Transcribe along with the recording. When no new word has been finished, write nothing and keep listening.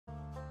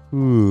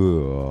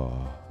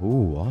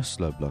Ooh, I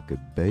slept like a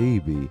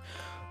baby.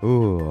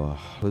 Oh,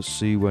 let's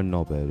see where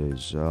Nobhead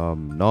is.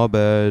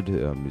 Nobhead,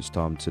 it's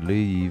time to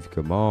leave.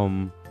 Come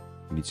on,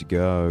 we need to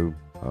go.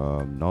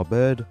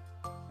 Nobhead.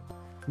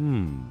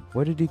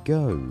 Where did he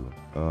go?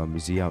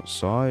 Is he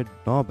outside?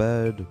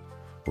 Nobhead,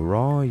 where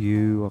are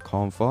you? I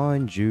can't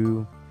find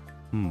you.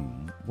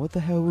 What the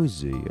hell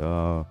is he?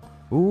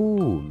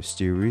 Ooh,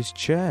 mysterious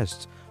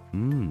chest.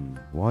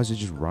 Why is it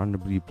just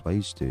randomly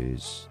placed here?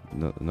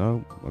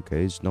 No,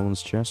 okay, it's no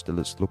one's chest.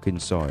 Let's look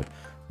inside.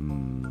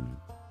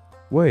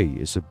 Wait,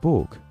 it's a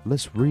book.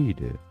 Let's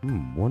read it.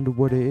 Wonder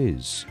what it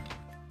is.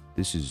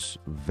 This is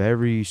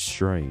very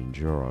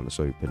strange. Alright, let's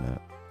open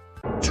it.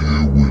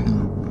 Dear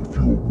William, if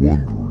you're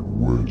wondering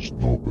where's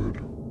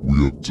Nobhead,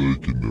 we have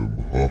taken him.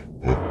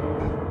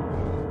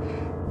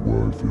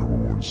 Well, if you ever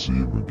want to see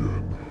him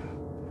again,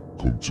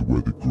 come to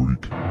where the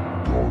Greek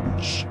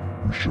god is.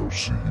 We shall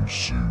see you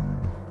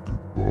soon.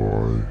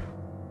 Goodbye.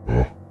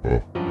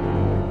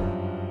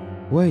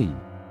 Wait,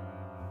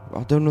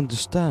 I don't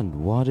understand.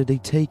 Why are they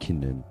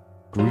taking him?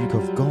 Greek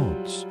of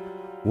gods.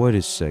 Wait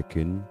a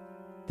second.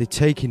 They're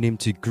taking him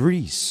to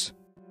Greece.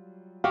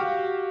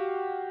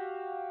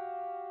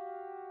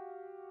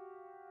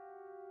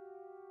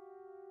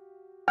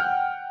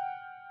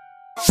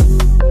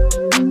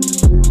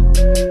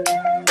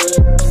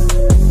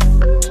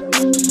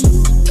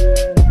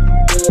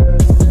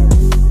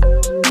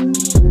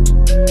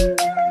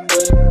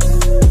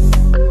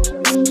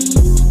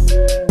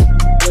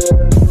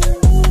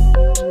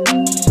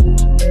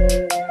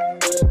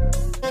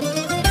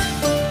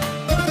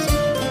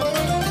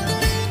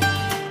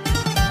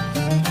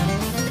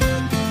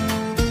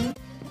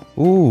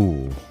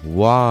 Oh,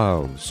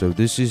 wow. So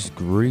this is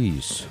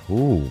Greece.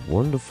 Oh,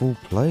 wonderful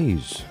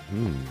place.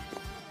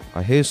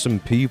 I hear some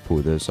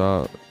people. Is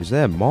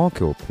there a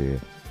market up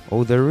here?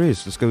 Oh, there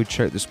is. Let's go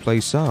check this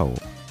place out.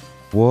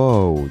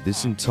 Whoa,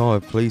 this entire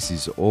place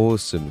is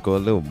awesome. Got a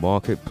little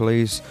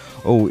marketplace.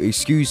 Oh,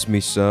 excuse me,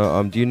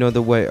 sir. Do you know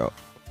the way?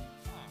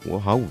 Well,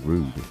 how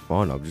rude.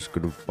 Fine, I'm just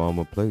gonna find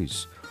my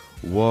place.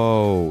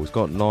 Whoa, it's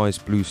got nice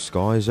blue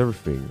skies,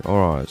 everything.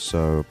 Alright,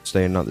 so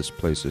staying at this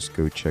place. Let's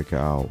go check it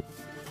out.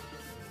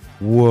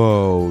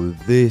 Whoa,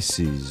 this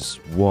is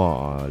what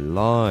I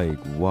like.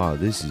 Wow,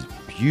 this is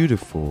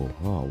beautiful.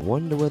 Oh, I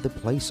wonder where the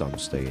place I'm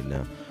staying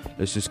now.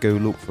 Let's just go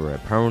look for it.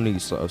 Apparently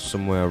it's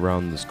somewhere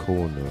around this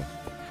corner.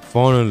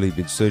 Finally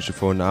been searching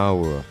for an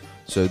hour.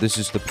 So this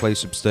is the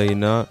place I'm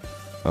staying at.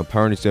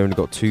 Apparently it's only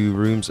got 2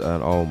 rooms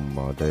and oh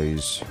my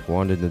days.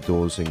 Why did the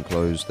doors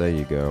enclosed? There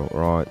you go.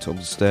 Right, up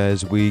the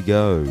stairs we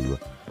go.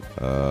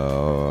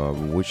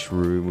 Which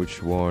room?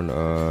 Which one?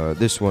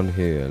 This one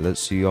here. Let's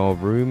see our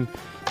room.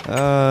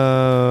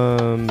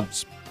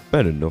 It's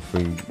better than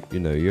nothing. You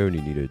know, you only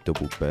need a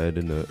double bed,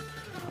 innit?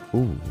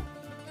 Ooh,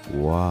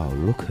 wow,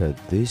 look at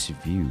this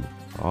view.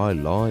 I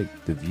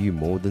like the view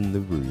more than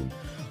the room.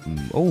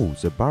 Oh,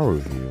 there's a barrel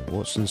here.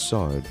 What's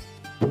inside?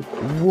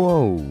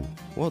 Whoa,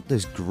 what?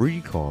 There's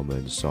Greek armor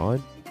inside.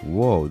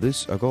 Whoa,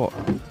 this I got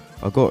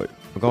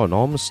an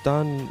armor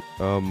stand,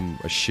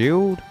 a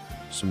shield,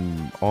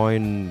 some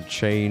iron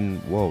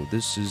chain. Whoa,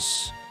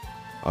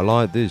 I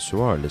like this. All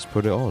right, let's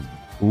put it on.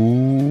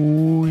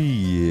 Ooh,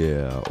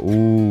 yeah.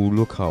 Ooh,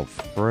 look how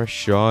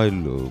fresh I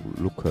look.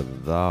 Look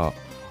at that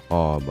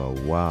armor.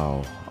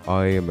 Wow.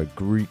 I am a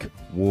Greek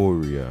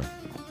warrior.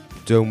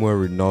 Don't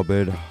worry,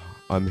 Nobhead.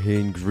 I'm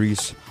here in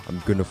Greece.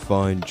 I'm gonna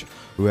find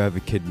whoever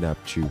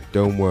kidnapped you.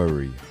 Don't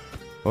worry.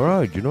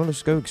 Alright, you know,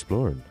 let's go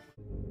exploring.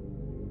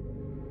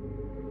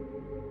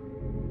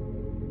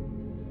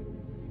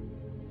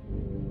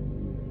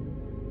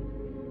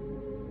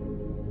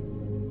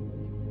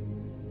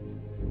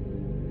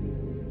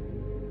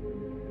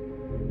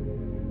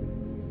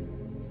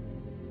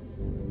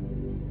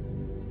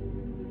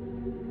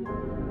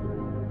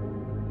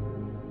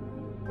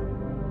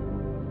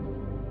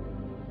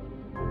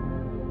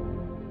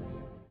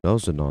 That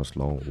was a nice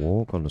long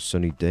walk on a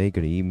sunny day.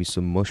 Gonna eat me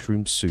some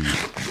mushroom soup.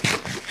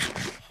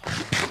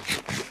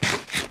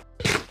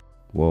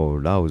 Whoa,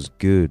 that was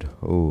good.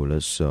 Oh,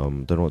 let's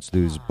don't know what to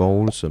do with this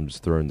bowl, so I'm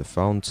just throwing the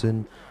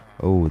fountain.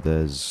 Oh,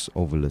 there's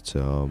omelette.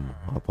 I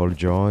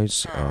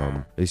apologize.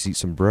 Let's eat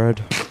some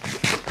bread.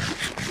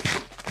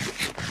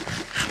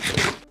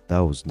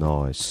 That was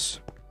nice.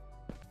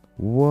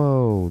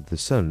 Whoa, they're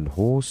selling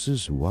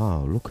horses.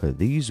 Wow, look at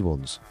these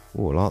ones.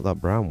 Oh, I like that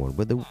brown one.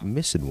 But they're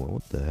missing one.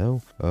 What the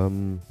hell?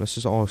 Let's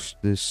just ask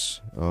this,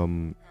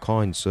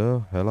 kind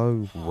sir.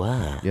 Hello?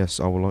 What?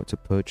 Yes, I would like to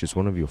purchase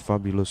one of your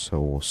fabulous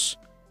horse.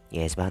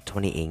 Yeah, it's about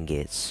 20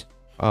 ingots.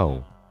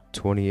 Oh,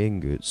 20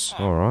 ingots.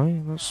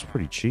 Alright, that's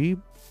pretty cheap.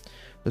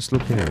 Let's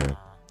look in here.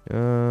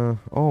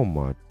 Oh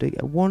my,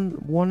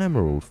 one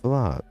emerald for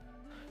that.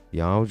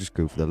 Yeah, I'll just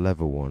go for the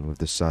leather one with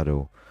the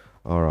saddle.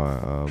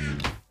 Alright,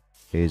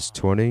 here's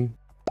 20.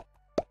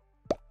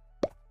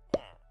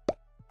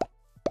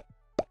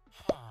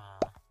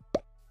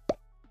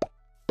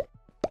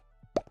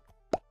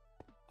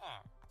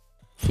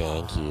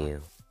 Thank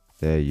you.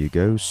 There you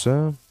go,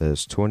 sir.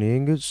 There's 20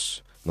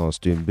 ingots. Nice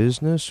doing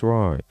business.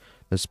 Right,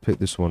 let's pick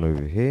this one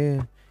over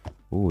here.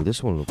 Oh,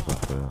 this one looks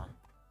like a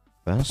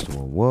faster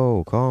one.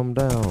 Whoa, calm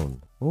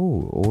down.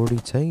 Oh, already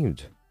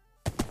tamed.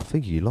 I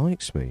think he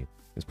likes me.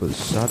 Let's put the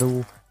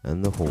saddle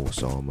and the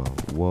horse armor.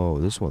 Whoa,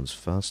 this one's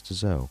fast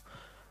as hell.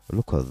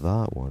 Look at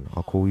that one.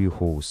 I'll call you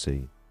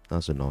Horsey.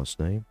 That's a nice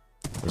name.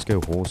 Let's go,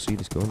 Horsey.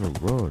 Let's go on a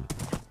run.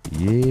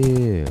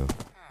 Yeah.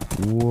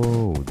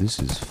 Whoa, this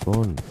is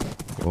fun.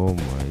 Oh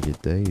my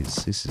days.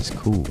 This is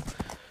cool.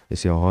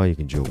 Let's see how high you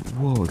can jump.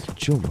 Whoa, you can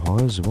jump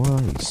high as well.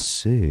 He's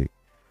sick.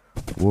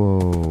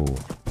 Whoa.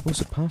 What's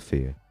the path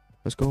here?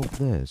 Let's go up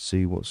there.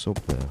 See what's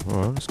up there.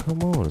 Alright, let's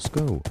come on. Let's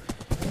go.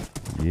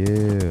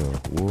 Yeah.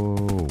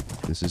 Whoa.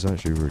 This is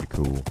actually really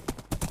cool.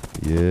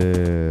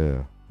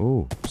 Yeah.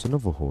 Oh, there's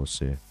another horse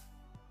here.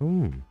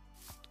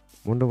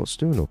 Wonder what's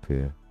doing up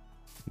here.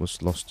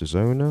 Must lost his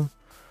owner.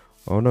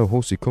 Oh no,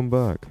 horsey, come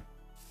back.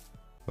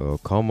 Oh,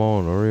 come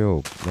on, hurry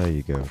up. There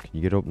you go. Can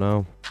you get up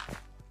now?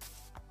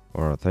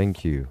 Alright,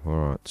 thank you.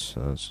 Alright,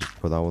 let's just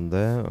put that one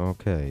there.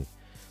 Okay.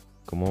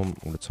 Come on, I'm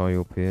gonna tie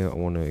you up here. I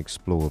want to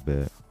explore a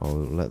bit. I'll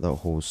let that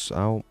horse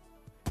out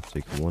so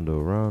you can wander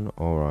around.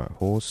 Alright,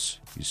 horse,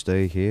 you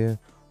stay here.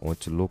 I want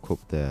to look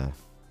up there.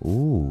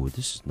 Ooh,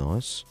 this is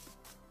nice.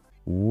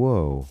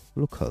 Whoa,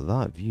 look at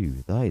that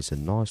view. That is a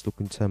nice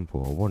looking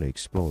temple. I want to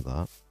explore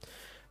that.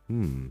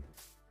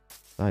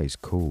 That is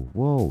cool.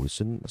 Whoa,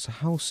 it's a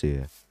house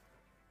here.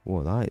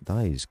 Whoa,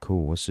 that is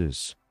cool. What's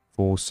this?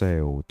 For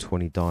sale,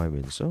 20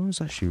 diamonds. Oh,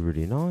 it's actually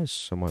really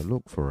nice. I might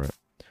look for it.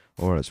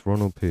 Alright, let's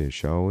run up here,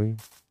 shall we?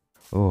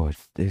 Oh,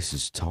 this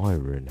is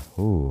tiring.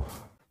 Oh,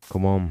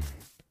 come on.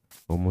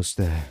 Almost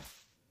there.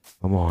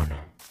 Come on.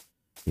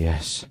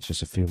 Yes,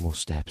 just a few more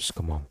steps.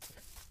 Come on.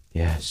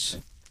 Yes.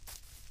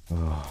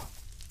 Oh,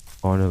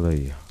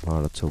 finally.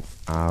 Oh, that took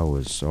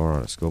hours.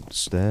 Alright, let's go up the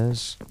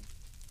stairs.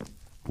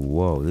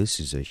 Whoa, this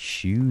is a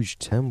huge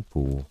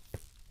temple.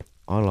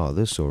 I like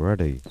this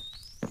already.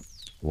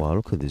 Wow,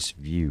 look at this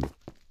view.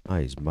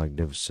 That is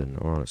magnificent.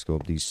 Alright, let's go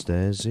up these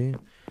stairs here.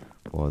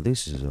 Wow,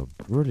 this is a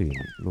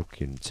brilliant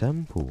looking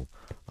temple.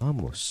 I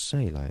must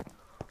say, like,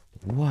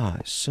 wow,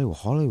 it's so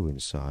hollow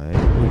inside.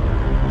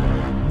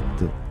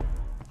 Wait,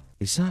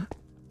 is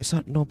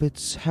that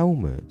Nobbit's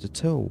helmet, the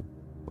toe?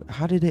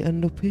 How did it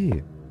end up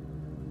here?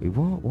 Wait,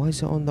 what? Why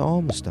is it on the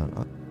armor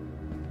stand?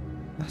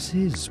 That's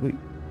his. Wait,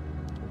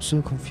 I'm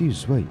so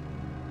confused. Wait.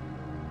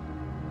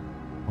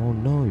 Oh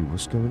no,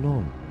 what's going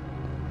on?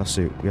 That's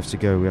it. We have to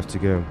go. We have to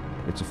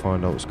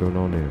find out what's going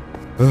on here.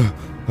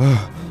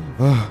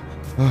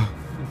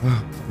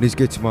 I need to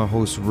get to my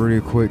horse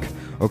really quick.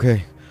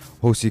 Okay,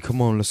 horsey,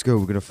 come on, let's go.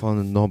 We're gonna find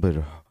the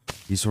Nobbit.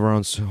 He's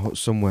around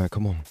somewhere.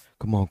 Come on.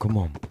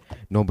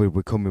 Nobbit,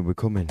 we're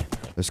coming.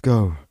 Let's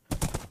go.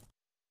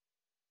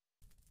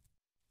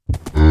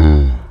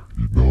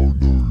 He now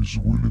knows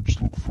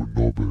Williams look for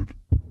Nobhead.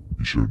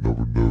 He shall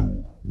never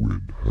know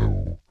when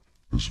hell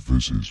has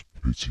visited his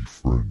pity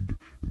friend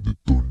in the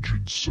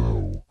dungeon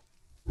cell.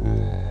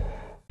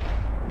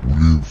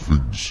 William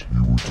thinks he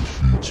will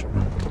defeat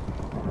me.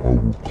 I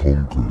will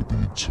conquer the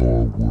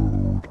entire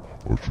world.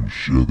 I shall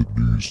share the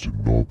news to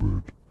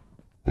Nobhead.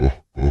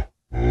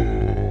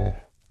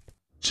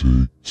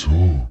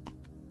 Tick-tock.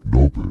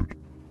 Nobhead,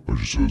 I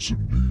just heard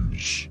some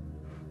news.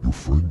 Your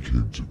friend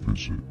came to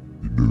visit.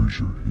 He knows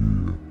you're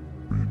here,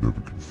 but he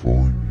never can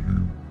find you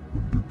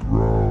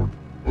underground.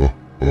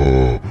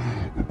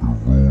 I'm gonna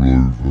rule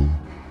over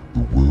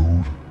the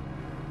world,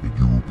 and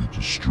you will be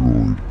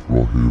destroyed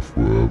right here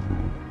forever.